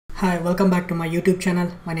Hi, welcome back to my YouTube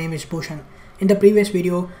channel. My name is Bhushan. In the previous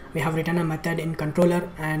video, we have written a method in controller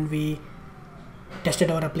and we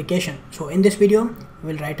tested our application. So in this video,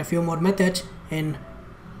 we'll write a few more methods in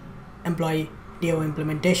employee DO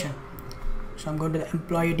implementation. So I'm going to the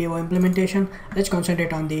employee DO implementation. Let's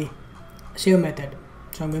concentrate on the save method.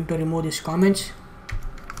 So I'm going to remove these comments.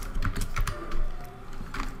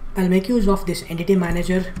 I'll make use of this entity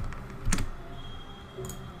manager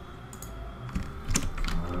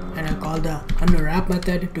and I'll call the unwrap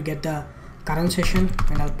method to get the current session,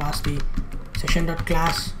 and I'll pass the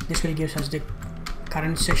session.class. This will give us the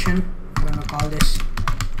current session. I'm going to call this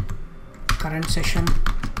current session.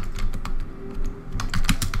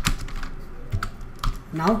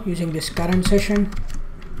 Now using this current session,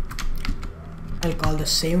 I'll call the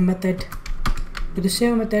save method. To the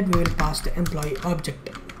save method, we will pass the employee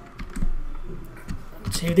object.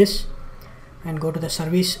 Save this and go to the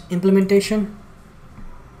service implementation.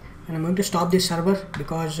 And I'm going to stop this server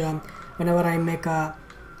because whenever I make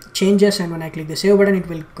changes and when I click the save button, it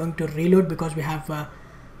will going to reload because we have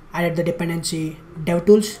added the dependency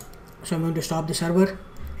DevTools. So I'm going to stop the server,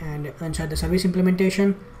 and inside the service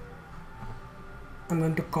implementation, I'm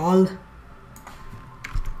going to call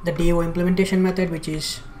the DAO implementation method, which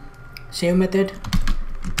is save method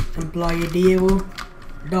employee DAO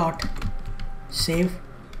dot save.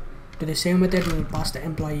 To the save method, we will pass the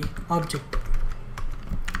employee object.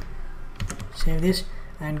 Save this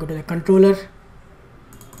and go to the controller,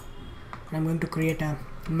 and I'm going to create a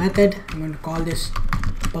method. I'm going to call this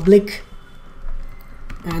public,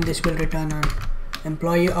 and this will return an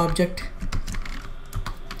employee object,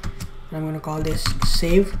 and I'm going to call this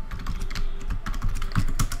save,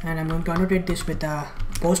 and I'm going to annotate this with a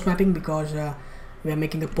post mapping because we are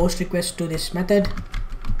making a post request to this method.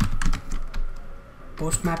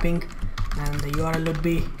 Post mapping, and the URL would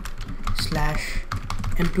be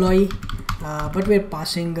 /employee, but we're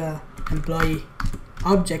passing employee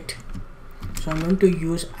object, so I'm going to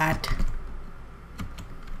use at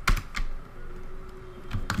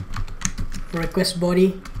request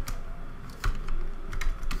body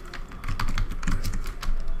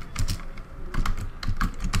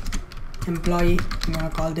employee. I'm going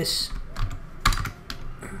to call this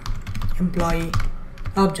employee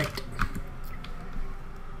object.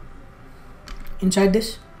 Inside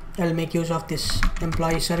this, I'll make use of this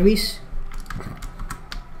employee service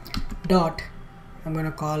dot. I'm going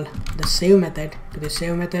to call the save method. To the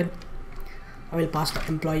save method, I will pass the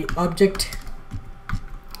employee object,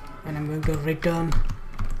 and I'm going to return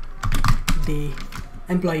the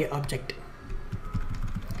employee object.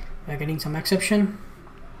 We are getting some exception.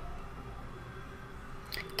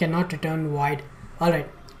 Cannot return void. Alright,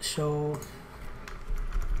 so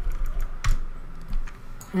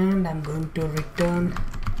and I'm going to return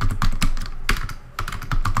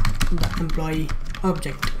the employee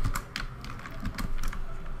object.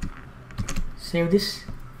 Save this,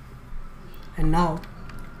 and now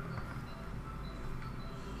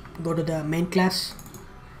go to the main class,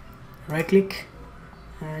 right click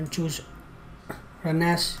and choose run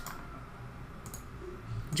as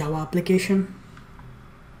Java application,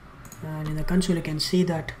 and in the console you can see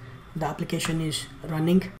that the application is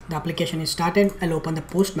running. The application is started. I'll open the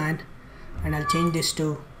Postman and I'll change this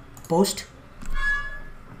to post,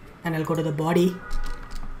 and I'll go to the body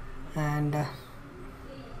and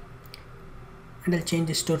I'll change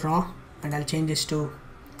this to raw, and I'll change this to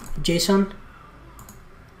JSON.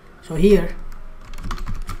 So here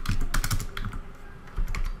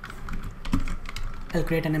I'll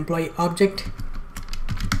create an employee object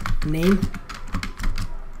name,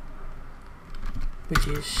 which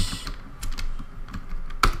is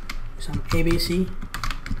some ABC,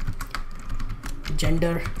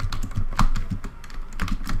 gender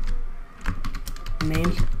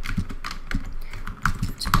male,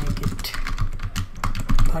 let's make it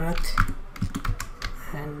Bharat,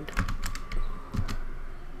 and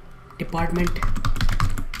department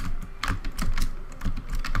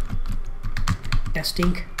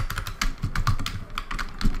testing,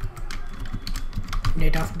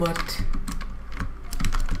 date of birth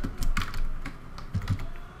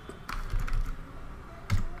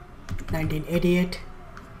 1988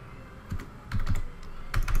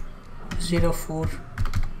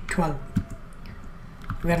 0412.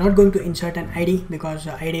 We are not going to insert an ID because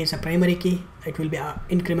ID is a primary key. It will be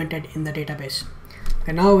incremented in the database.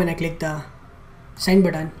 Okay, now when I click the send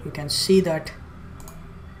button, you can see that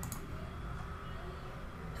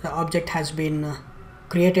the object has been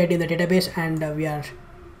created in the database, and the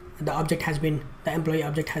employee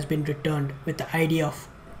object has been returned with the ID of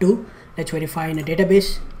 2. Let's verify in a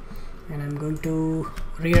database, and I'm going to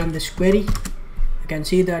rerun this query. can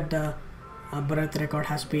see that the birth record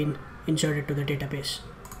has been inserted to the database.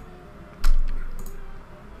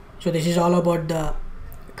 So this is all about the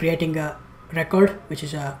creating a record, which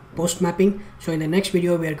is a post mapping. So in the next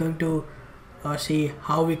video we are going to see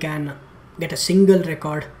how we can get a single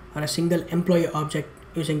record or a single employee object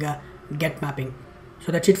using a get mapping.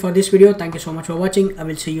 So that's it for this video. Thank you so much for watching. I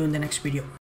will see you in the next video.